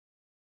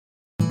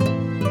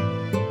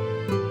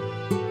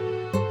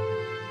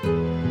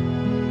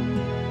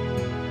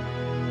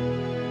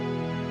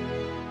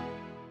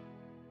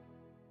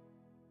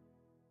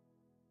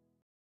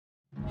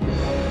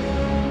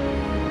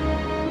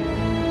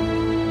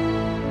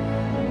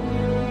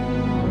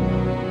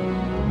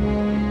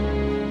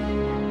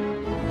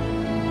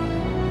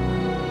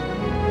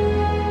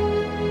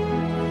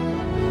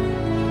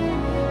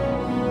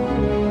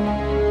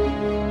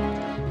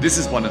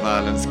This is one of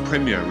Ireland's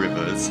premier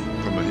rivers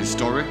from a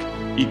historic,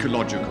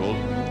 ecological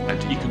and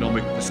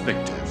economic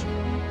perspective.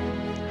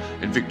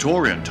 In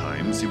Victorian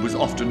times, it was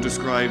often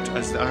described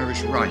as the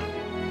Irish Rhine.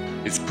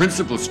 Its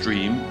principal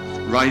stream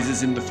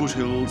rises in the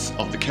foothills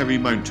of the Kerry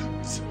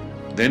Mountains,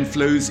 then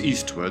flows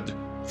eastward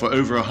for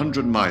over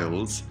 100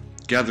 miles,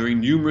 gathering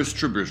numerous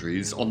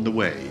tributaries on the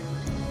way,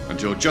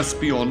 until just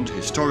beyond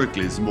historic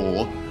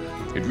Lismore,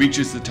 it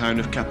reaches the town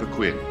of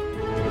Cappoquin.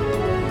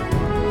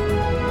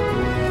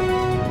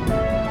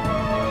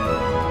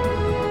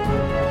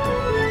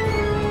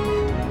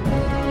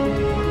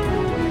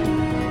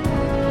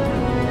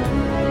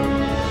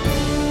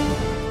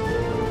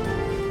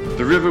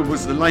 The river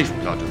was the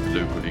lifeblood of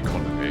the local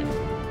economy,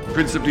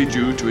 principally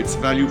due to its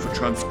value for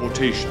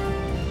transportation.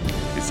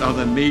 Its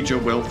other major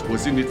wealth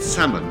was in its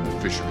salmon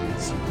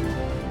fisheries.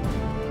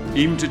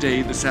 Even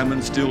today, the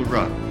salmon still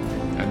run,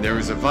 and there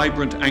is a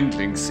vibrant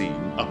angling scene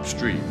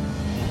upstream,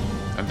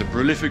 and the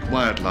prolific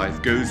wildlife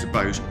goes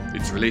about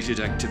its related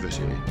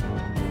activity.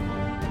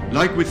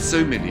 Like with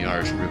so many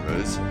Irish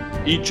rivers,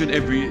 each and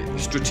every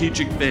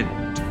strategic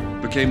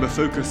bend became a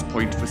focus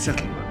point for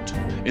settlement.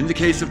 In the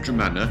case of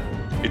Dromana,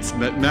 its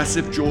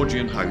massive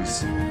Georgian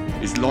house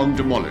is long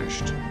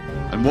demolished,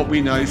 and what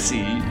we now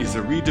see is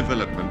a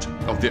redevelopment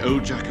of the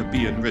old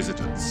Jacobean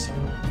residence.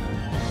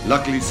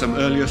 Luckily, some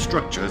earlier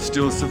structures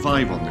still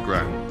survive on the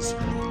grounds,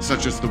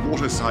 such as the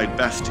waterside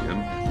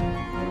bastion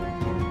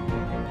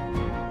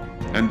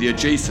and the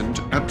adjacent,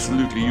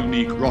 absolutely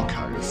unique rock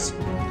house,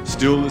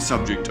 still the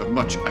subject of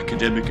much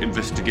academic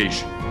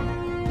investigation.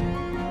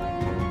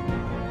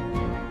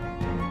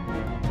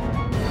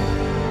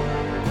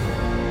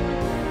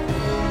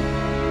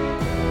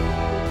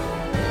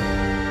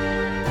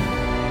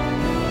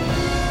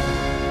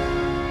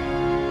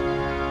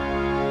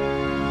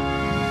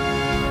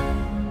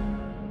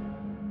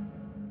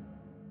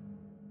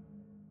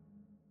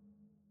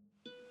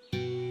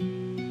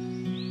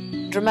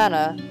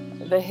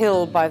 Dromana, the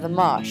hill by the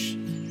marsh.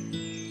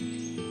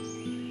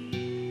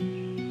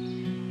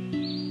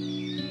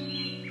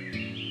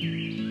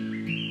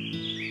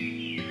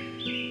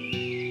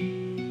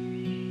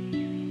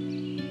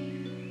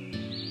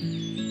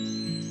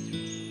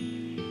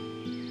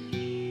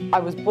 I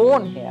was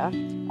born here.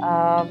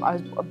 I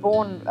was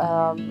born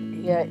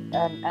here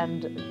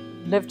and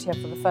lived here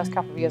for the first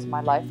couple of years of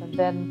my life, and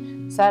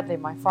then sadly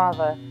my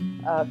father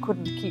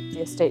couldn't keep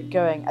the estate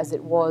going as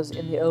it was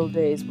in the old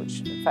days,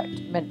 which in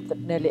fact meant that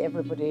nearly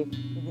everybody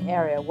in the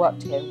area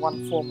worked here in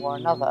one form or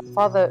another.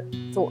 Father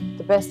thought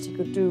the best he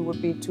could do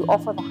would be to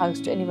offer the house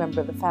to any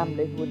member of the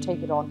family who would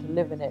take it on to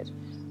live in it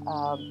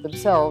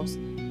themselves,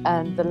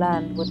 and the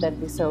land would then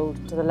be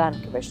sold to the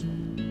Land Commission.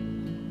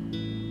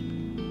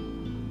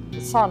 The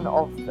son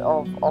of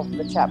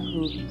the chap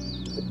who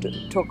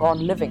took on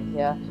living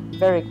here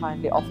very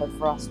kindly offered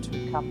for us to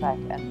come back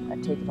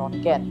and take it on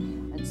again.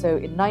 And so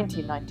in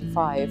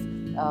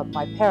 1995,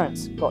 my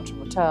parents got to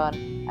return,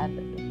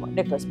 and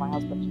Nicholas, my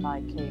husband, and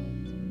I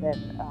came then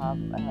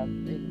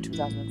in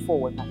 2004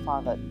 when my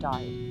father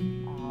died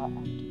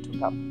and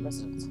took up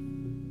residence.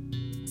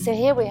 So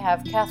here we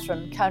have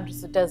Catherine,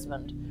 Countess of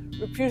Desmond,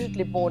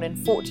 reputedly born in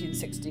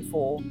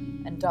 1464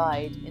 and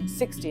died in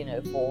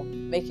 1604,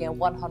 making her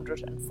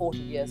 140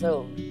 years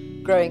old,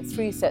 growing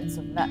 3 sets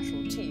of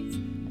natural teeth,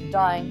 and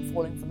dying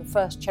falling from the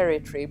first cherry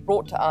tree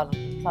brought to Ireland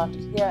and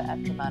planted here at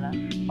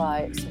Dromana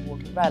by Sir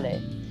Walter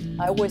Raleigh.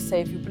 I always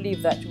say if you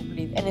believe that, you'll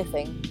believe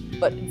anything,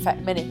 but in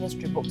fact many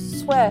history books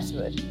swear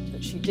to it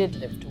that she did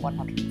live to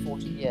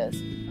 140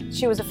 years.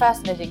 She was a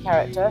fascinating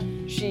character.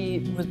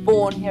 She was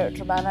born here at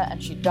Dromana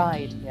and she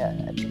died here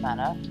at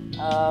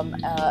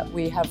Dromana.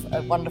 We have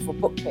a wonderful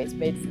bookcase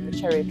made from the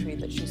cherry tree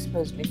that she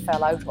supposedly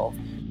fell out of.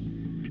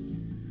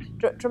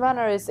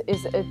 Dromana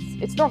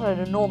it's not an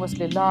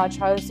enormously large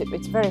house.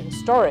 It's a very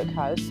historic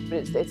house, but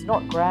it's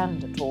not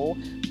grand at all.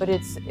 But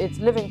its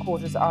living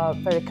quarters are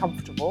very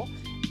comfortable.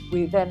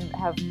 We then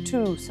have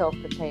 2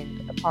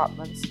 self-contained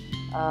apartments,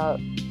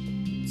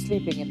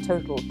 sleeping in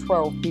total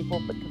 12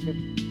 people, but can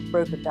be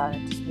broken down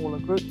into smaller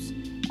groups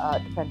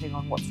depending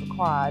on what's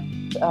required.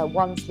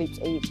 One sleeps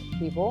 8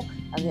 people,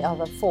 and the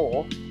other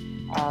 4.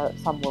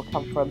 Some will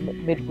come for a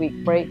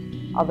mid-week break,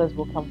 others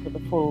will come for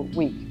the full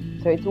week.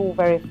 So it's all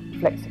very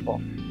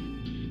flexible.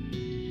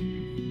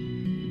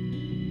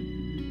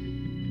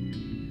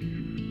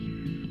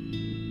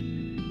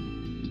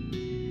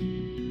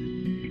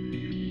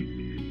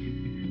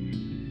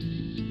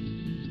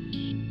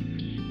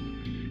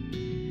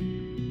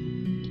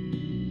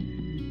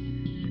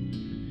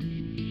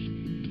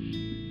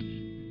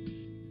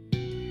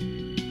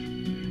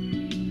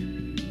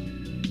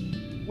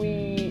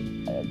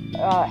 We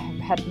have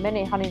had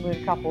many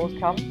honeymoon couples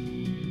come,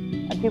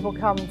 and people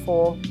come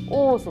for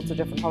all sorts of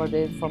different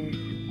holidays, from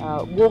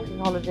walking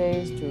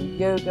holidays to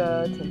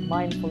yoga to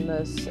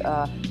mindfulness,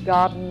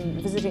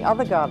 visiting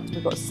other gardens.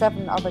 We've got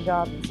 7 other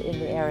gardens in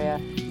the area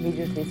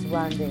immediately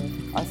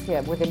surrounding us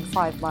here, within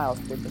 5 miles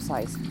to be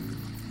precise.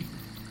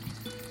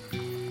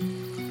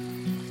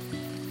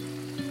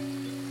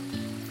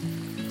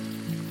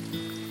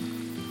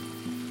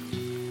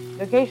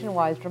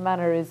 Location-wise,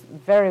 Dromana is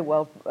very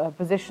well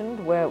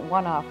positioned. We're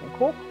 1 hour from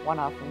Cork, 1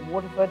 hour from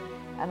Waterford,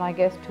 and I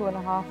guess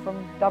 2.5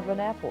 from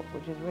Dublin Airport,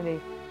 which is really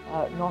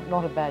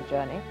not a bad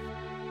journey.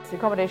 The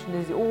accommodation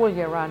is all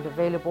year round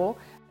available.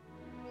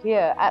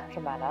 Here at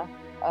Dromana,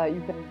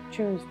 you can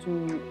choose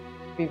to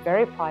be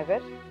very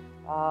private.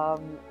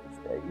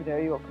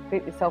 You're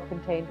completely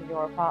self-contained in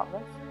your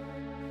apartment.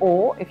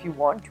 Or, if you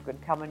want, you can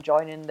come and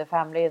join in the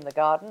family in the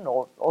garden,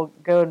 or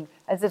go and,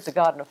 as it's a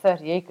garden of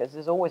 30 acres,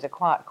 there's always a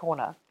quiet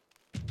corner.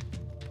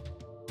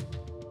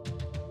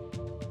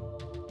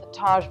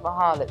 The Taj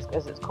Mahal,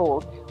 as it's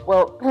called.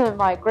 Well,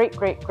 my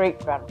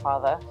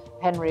great-great-great-grandfather,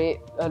 Henry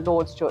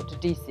Lord Stuart de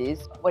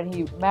Decies, when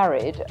he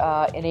married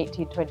in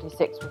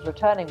 1826, was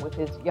returning with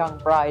his young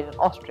bride, an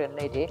Austrian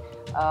lady,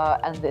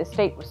 and the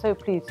estate was so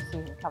pleased to see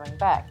him coming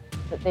back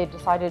that they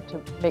decided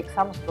to make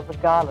some sort of a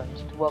garland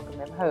to welcome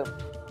him home.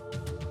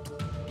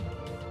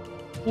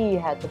 He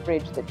had the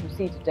bridge that you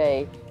see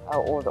today,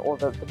 or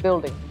the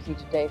building you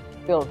see today,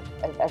 built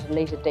at a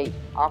later date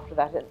after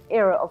that, an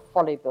era of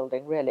folly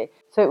building, really.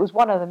 So it was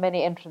one of the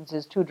many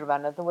entrances to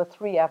Dromana. There were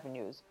 3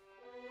 avenues.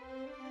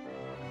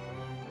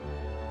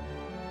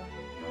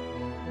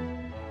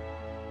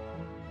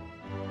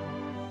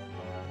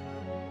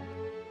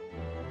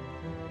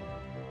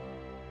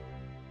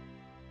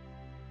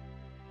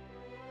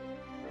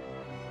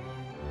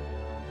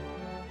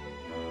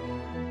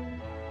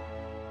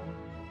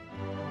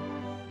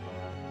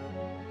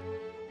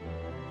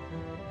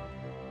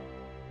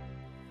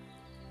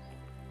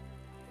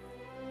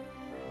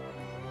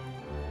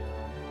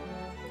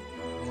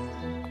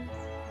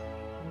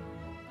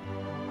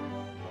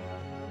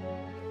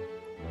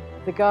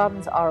 The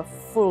gardens are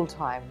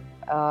full-time,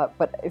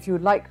 but if you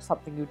like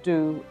something you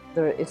do,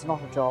 it's not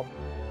a job.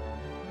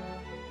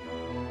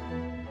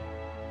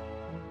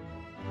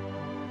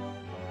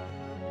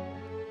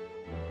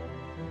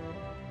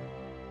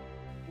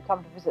 If you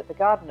come to visit the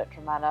garden at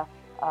Dromana,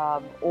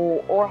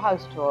 or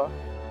house tour,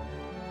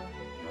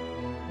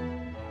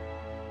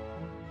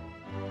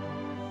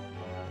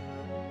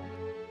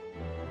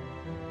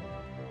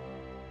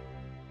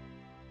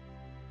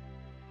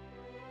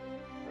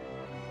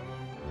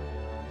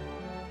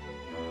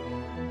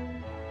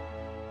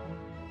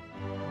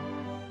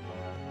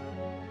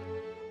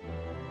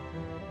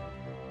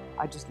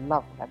 I just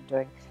love what I'm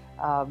doing.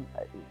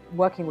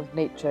 Working with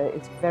nature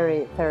is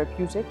very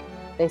therapeutic.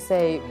 They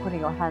say putting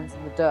your hands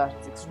in the dirt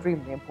is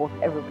extremely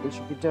important. Everybody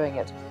should be doing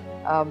it.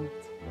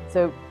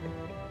 So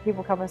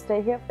people come and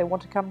stay here. If they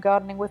want to come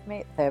gardening with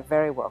me, they're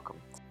very welcome.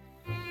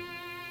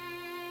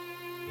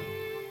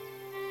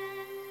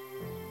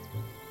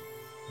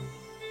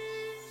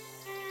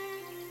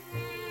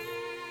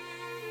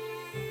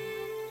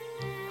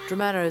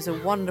 Dromana is a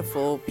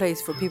wonderful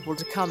place for people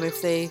to come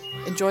if they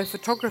enjoy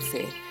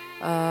photography,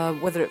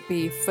 whether it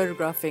be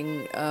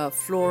photographing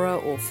flora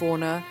or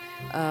fauna.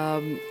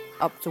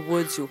 Up the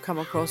woods, you'll come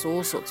across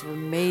all sorts of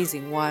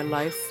amazing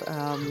wildlife.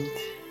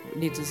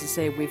 Needless to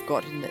say, we've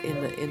got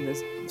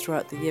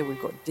throughout the year,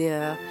 we've got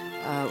deer,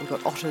 we've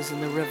got otters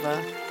in the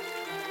river.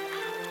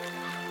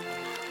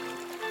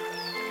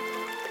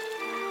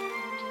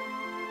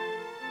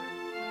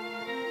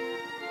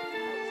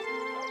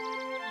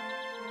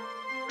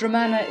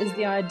 Dromana is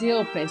the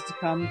ideal place to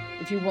come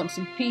if you want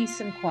some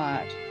peace and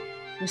quiet.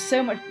 With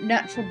so much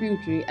natural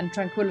beauty and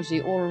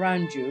tranquility all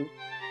around you,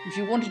 if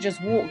you want to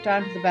just walk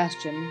down to the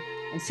bastion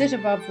and sit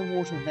above the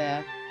water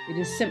there, it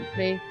is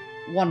simply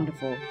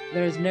wonderful.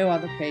 There is no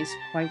other place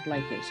quite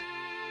like it.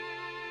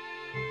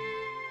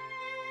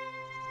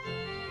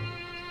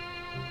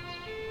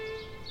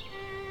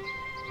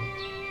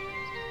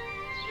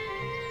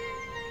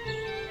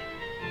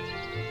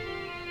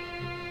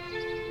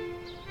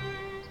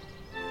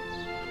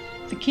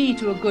 The key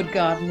to a good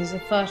garden is a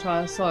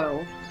fertile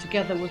soil,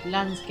 together with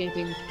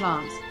landscaping,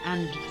 plants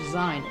and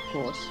design, of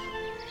course.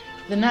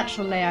 The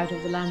natural layout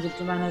of the lands of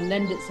Dromana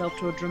lend itself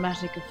to a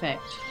dramatic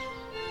effect.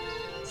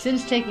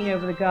 Since taking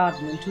over the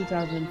garden in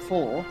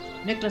 2004,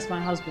 Nicholas,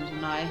 my husband,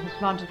 and I have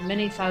planted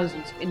many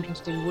thousands of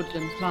interesting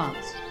woodland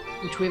plants,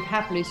 which we have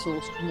happily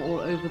sourced from all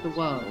over the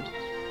world.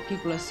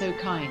 People are so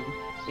kind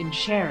in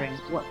sharing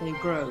what they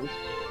grow.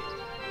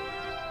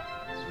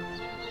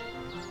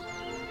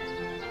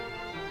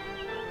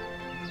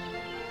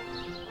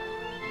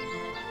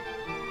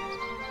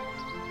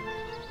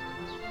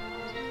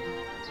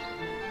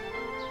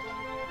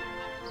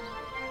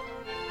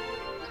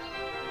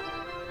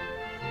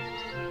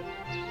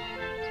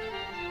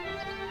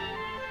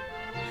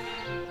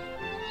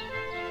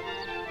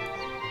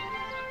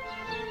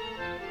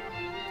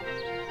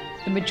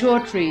 The mature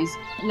trees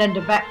lend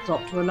a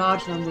backdrop to a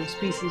large number of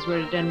species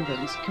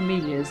rhododendrons,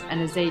 camellias and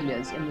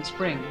azaleas in the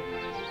spring.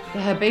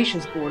 The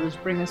herbaceous borders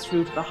bring us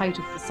through to the height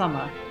of the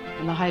summer,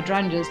 and the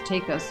hydrangeas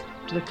take us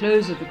to the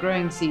close of the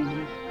growing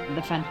season and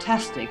the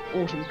fantastic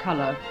autumn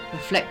colour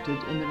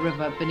reflected in the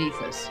river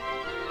beneath us.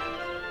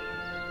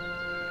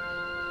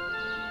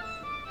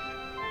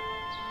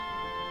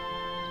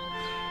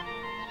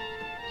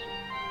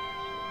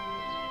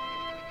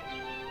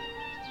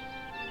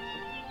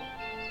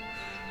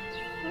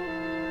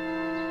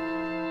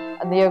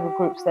 the yoga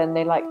groups, then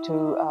they like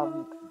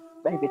to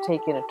maybe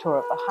take in a tour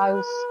of the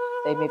house.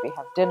 They maybe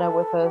have dinner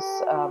with us,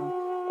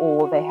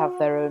 or they have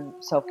their own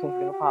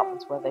self-catering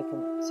apartments where they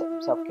can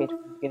self-cater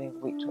from the beginning of the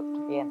week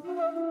to the end.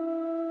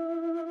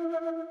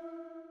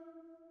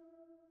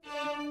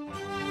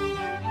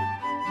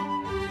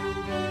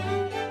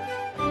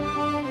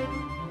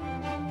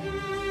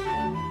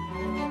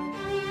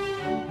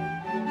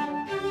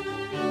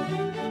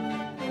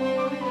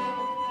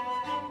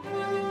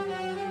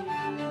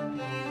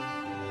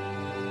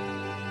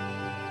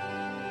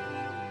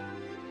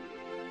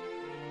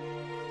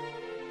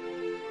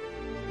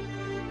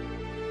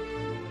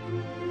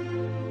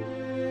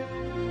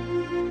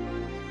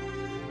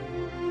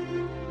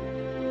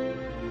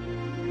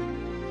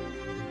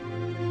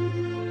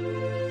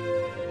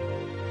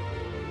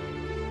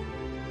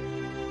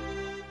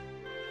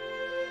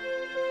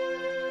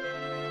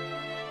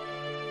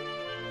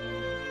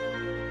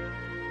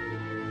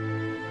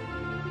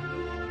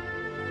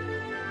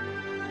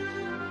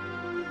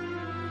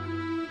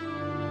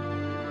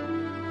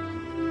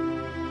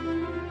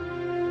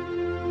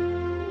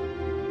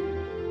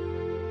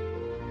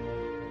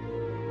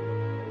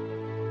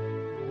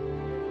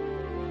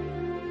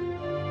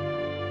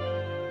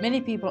 Many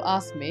people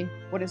ask me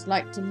what it's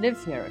like to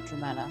live here at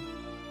Dromana,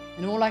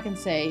 and all I can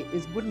say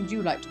is, wouldn't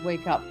you like to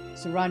wake up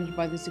surrounded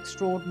by this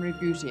extraordinary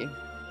beauty?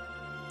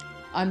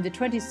 I'm the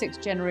 26th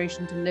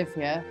generation to live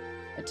here,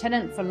 a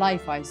tenant for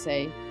life, I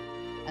say,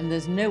 and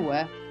there's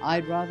nowhere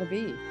I'd rather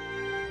be.